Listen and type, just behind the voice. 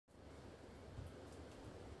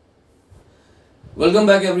Welcome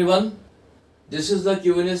back everyone. This is the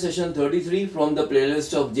Q&A session 33 from the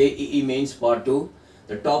playlist of JEE Mains Part 2.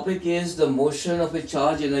 The topic is the motion of a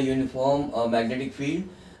charge in a uniform magnetic field,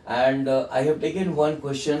 and I have taken one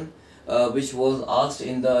question which was asked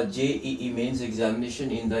in the JEE Mains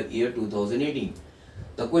examination in the year 2018.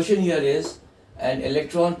 The question here is, an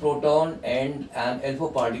electron, proton and an alpha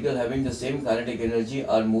particle having the same kinetic energy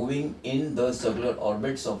are moving in the circular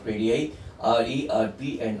orbits of radii Re,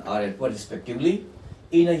 Rp and R alpha respectively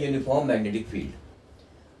in a uniform magnetic field.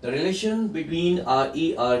 The relation between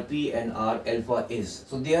Re, Rp and R alpha is,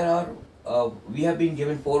 so there are, we have been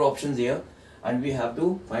given 4 options here and we have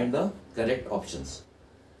to find the correct options.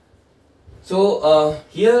 So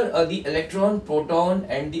here the electron, proton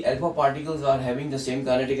and the alpha particles are having the same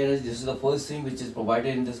kinetic energy. This is the first thing which is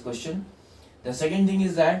provided in this question. The second thing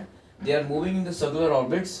is that they are moving in the circular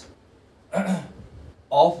orbits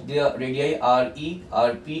of their radii Re,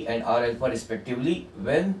 Rp and R alpha respectively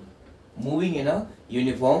when moving in a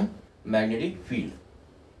uniform magnetic field.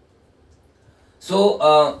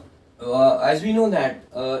 So as we know that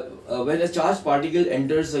when a charged particle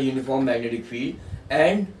enters a uniform magnetic field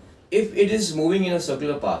and if it is moving in a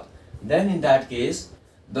circular path, then in that case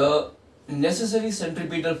the necessary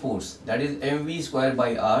centripetal force, that is mv square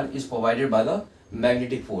by r, is provided by the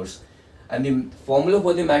magnetic force, and the formula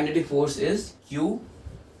for the magnetic force is q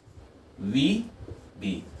v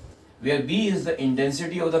b, where b is the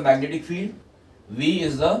intensity of the magnetic field, v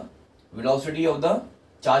is the velocity of the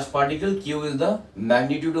charged particle, q is the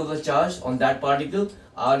magnitude of the charge on that particle,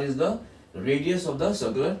 r is the radius of the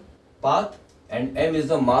circular path, and m is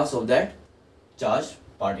the mass of that charged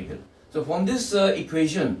particle. So from this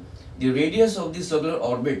equation, the radius of the circular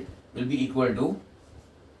orbit will be equal to,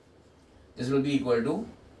 this will be equal to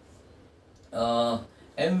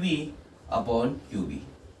mv upon qb.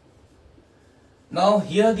 Now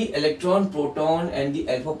here the electron, proton and the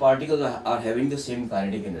alpha particles are having the same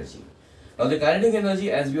kinetic energy. Now the kinetic energy,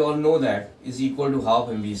 as we all know, that is equal to half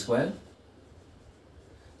mv square.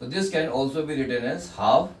 So this can also be written as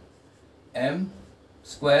half m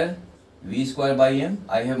square v square by m.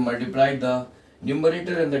 I have multiplied the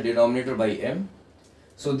numerator and the denominator by m.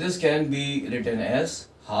 So this can be written as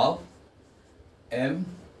half m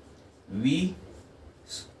v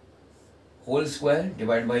whole square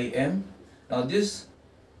divided by m. Now this,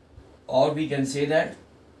 or we can say that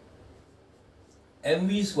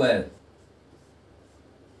mv square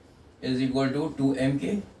is equal to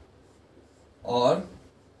 2mk, or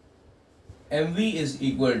mv is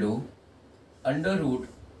equal to under root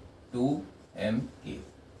 2mk.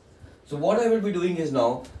 So what I will be doing is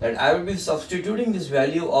now that I will be substituting this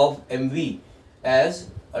value of mv as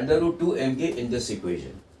under root 2mk in this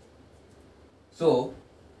equation. So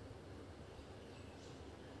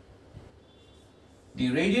the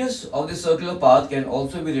radius of the circular path can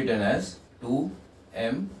also be written as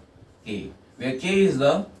 2mk, where k is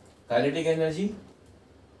the kinetic energy,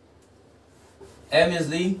 m is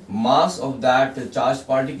the mass of that charged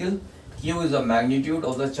particle, q is the magnitude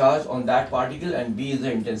of the charge on that particle, and b is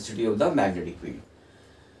the intensity of the magnetic field.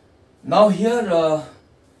 Now here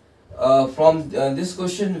from this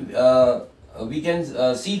question we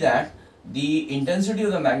can see that the intensity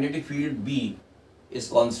of the magnetic field B is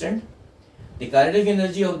constant. The kinetic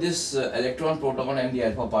energy of this electron, proton and the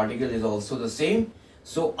alpha particle is also the same.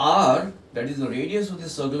 So r, that is the radius of the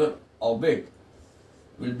circular orbit,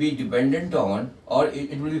 will be dependent on, or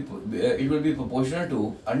it will be proportional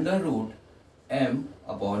to under root m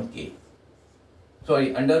upon k.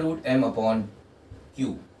 Sorry, under root m upon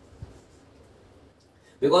q.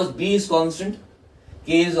 Because b is constant,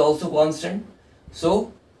 k is also constant,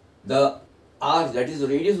 so the r, that is the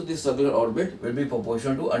radius of the circular orbit, will be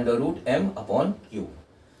proportional to under root m upon q.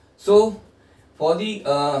 So for the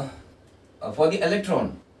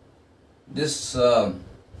electron, this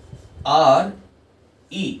r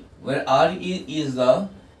e, where r e is the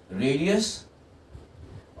radius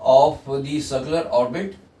of the circular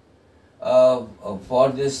orbit for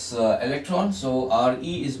this electron, so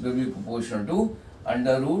re is will be proportional to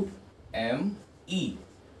under root m e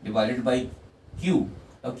divided by q.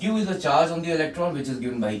 Now q is the charge on the electron which is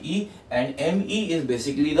given by E, and me is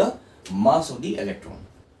basically the mass of the electron.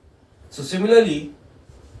 So similarly,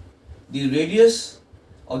 the radius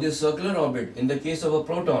of the circular orbit in the case of a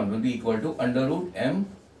proton will be equal to under root m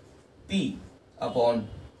p upon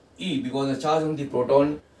E, because the charge on the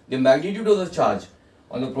proton, the magnitude of the charge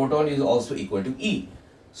on the proton is also equal to E.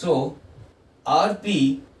 So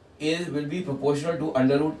Rp will be proportional to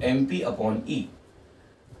under root mp upon E.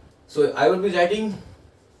 So I will be writing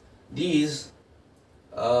these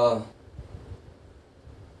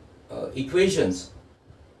equations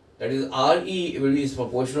that is RE will be is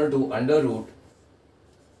proportional to under root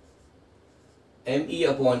ME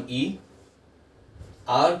upon E.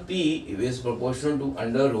 RP is proportional to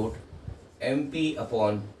under root MP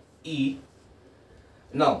upon E.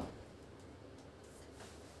 Now,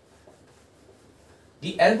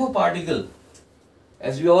 the alpha particle,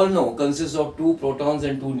 as we all know, consists of 2 protons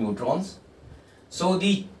and 2 neutrons. So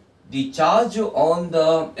the charge on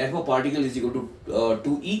the alpha particle is equal to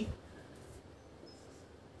 2E,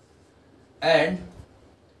 and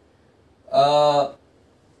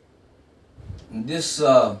this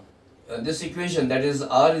equation, that is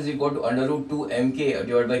R is equal to under root 2 MK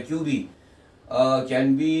divided by QB,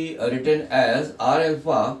 can be written as R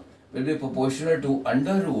alpha will be proportional to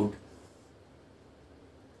under root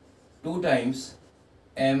 2 times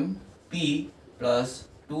MP plus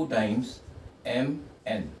 2 times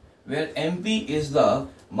Mn, where Mp is the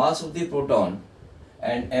mass of the proton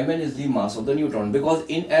and Mn is the mass of the neutron, because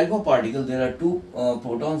in alpha particle there are 2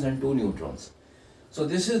 protons and 2 neutrons. So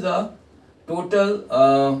this is the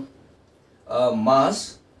total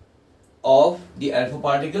mass of the alpha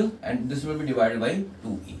particle, and this will be divided by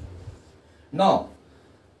 2E. Now,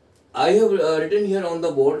 I have written here on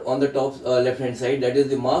the board on the top left hand side, that is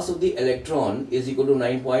the mass of the electron is equal to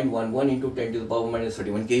 9.11 into 10 to the power minus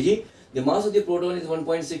 31 kg. The mass of the proton is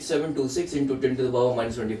 1.6726 into 10 to the power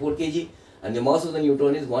minus 24 kg, and the mass of the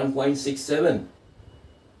neutron is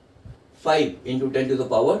 1.675 into 10 to the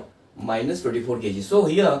power minus 24 kg. So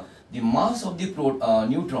here the mass of the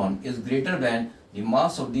neutron is greater than the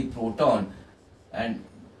mass of the proton, and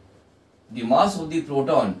the mass of the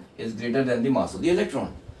proton is greater than the mass of the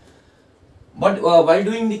electron. But while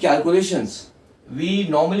doing the calculations, we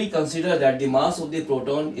normally consider that the mass of the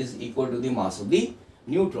proton is equal to the mass of the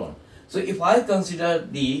neutron. So if I consider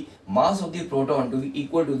the mass of the proton to be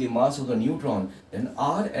equal to the mass of the neutron, then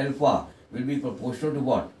R alpha will be proportional to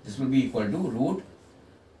what? This will be equal to root.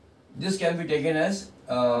 This can be taken as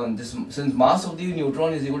since mass of the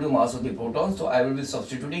neutron is equal to mass of the proton, so I will be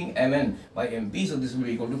substituting Mn by Mp, so this will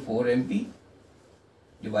be equal to 4Mp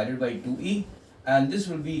divided by 2E, and this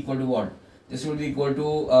will be equal to what? This will be equal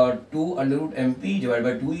to 2 under root Mp divided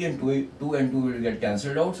by 2E, and 2 and 2 will get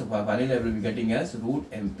cancelled out, so finally I will be getting as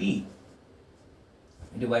root Mp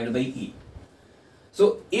divided by E.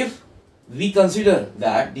 So if we consider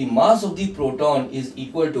that the mass of the proton is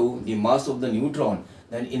equal to the mass of the neutron,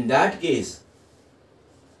 then in that case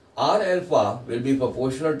R alpha will be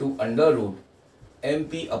proportional to under root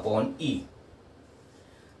Mp upon E.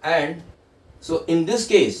 And so in this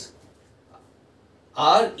case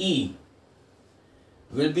Re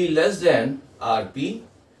will be less than Rp,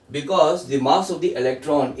 because the mass of the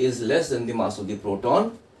electron is less than the mass of the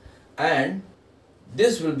proton, and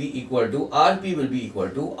this will be equal to Rp will be equal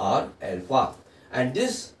to R alpha, and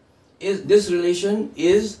this relation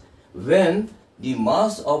is when the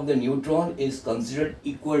mass of the neutron is considered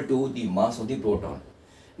equal to the mass of the proton.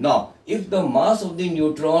 Now, if the mass of the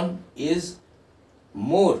neutron is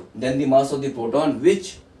more than the mass of the proton,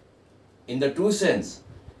 which in the true sense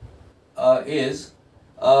is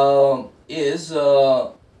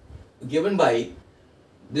given by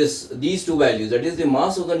these two values, that is the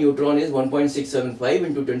mass of the neutron is 1.675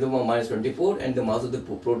 into 10 to the power minus 24, and the mass of the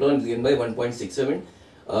proton is given by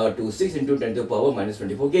 1.6726 into 10 to the power minus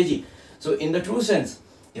 24 kg. So in the true sense,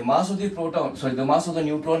 the mass of the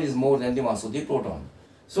neutron is more than the mass of the proton.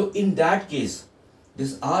 So in that case,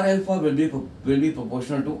 this R alpha will be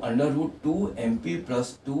proportional to under root 2 Mp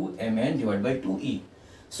plus 2 Mn divided by 2E.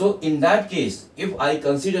 So in that case, if I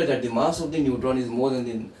consider that the mass of the neutron is more than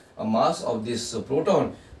the mass of this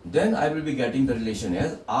proton, then I will be getting the relation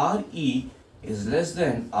as Re is less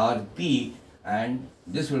than Rp, and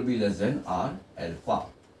this will be less than R alpha.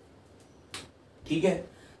 Okay?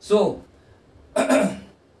 So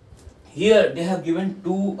here they have given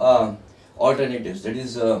two alternatives, that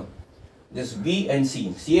is this B and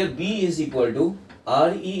C. Here B is equal to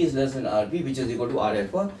Re is less than Rp, which is equal to R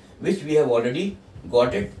alpha, which we have already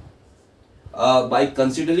got it by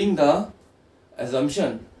considering the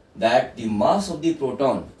assumption that the mass of the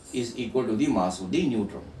proton is equal to the mass of the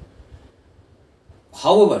neutron.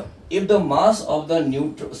 However, if the mass of the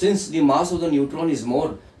neutron, since the mass of the neutron is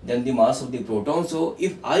more than the mass of the proton, so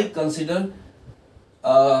if I consider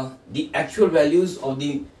the actual values of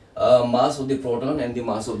the mass of the proton and the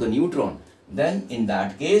mass of the neutron, then in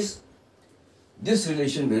that case this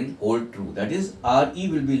relation will hold true, that is Re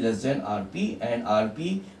will be less than Rp and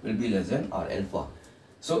Rp will be less than R alpha.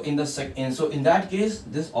 So in that case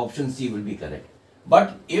this option C will be correct.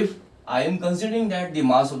 But if I am considering that the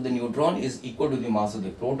mass of the neutron is equal to the mass of the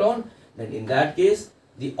proton, then in that case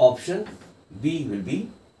the option B will be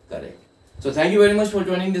correct. So thank you very much for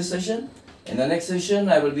joining this session. In the next session,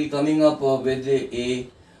 I will be coming up with a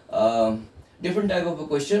different type of a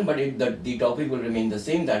question, but the topic will remain the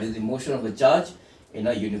same. That is the motion of a charge in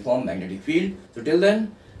a uniform magnetic field. So till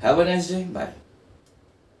then, have a nice day. Bye.